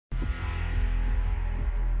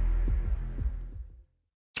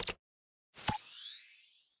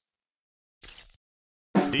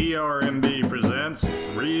DRMB presents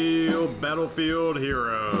Real Battlefield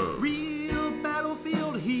Heroes. Real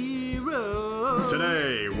Battlefield Heroes.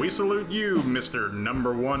 Today, we salute you, Mr.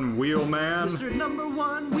 Number One Wheelman. Mr. Number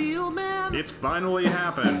One Wheelman. It's finally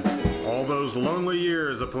happened. All those lonely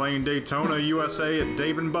years of playing Daytona, USA at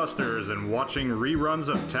Dave & Buster's and watching reruns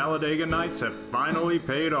of Talladega Nights have finally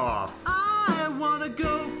paid off. I wanna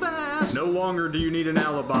go fast. No longer do you need an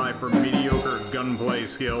alibi for mediocre gunplay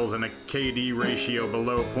skills and a KD ratio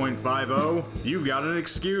below .50. You've got an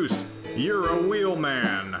excuse. You're a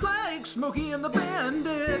wheelman. Like Smokey and the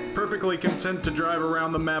Bandit. Perfectly content to drive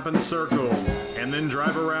around the map in circles, and then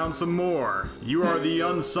drive around some more. You are the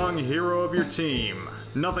unsung hero of your team.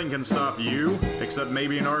 Nothing can stop you, except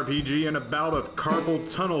maybe an RPG and a bout of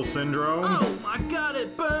carpal tunnel syndrome. Oh my god,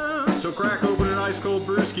 it burns. So crack open an ice cold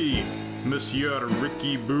brewski, Monsieur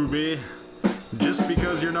Ricky Booby. Just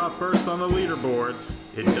because you're not first on the leaderboards,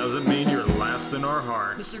 it doesn't mean you're last in our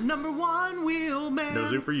hearts. Mr. Number One Wheelman. No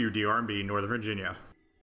zoo for you, DRMB, Northern Virginia.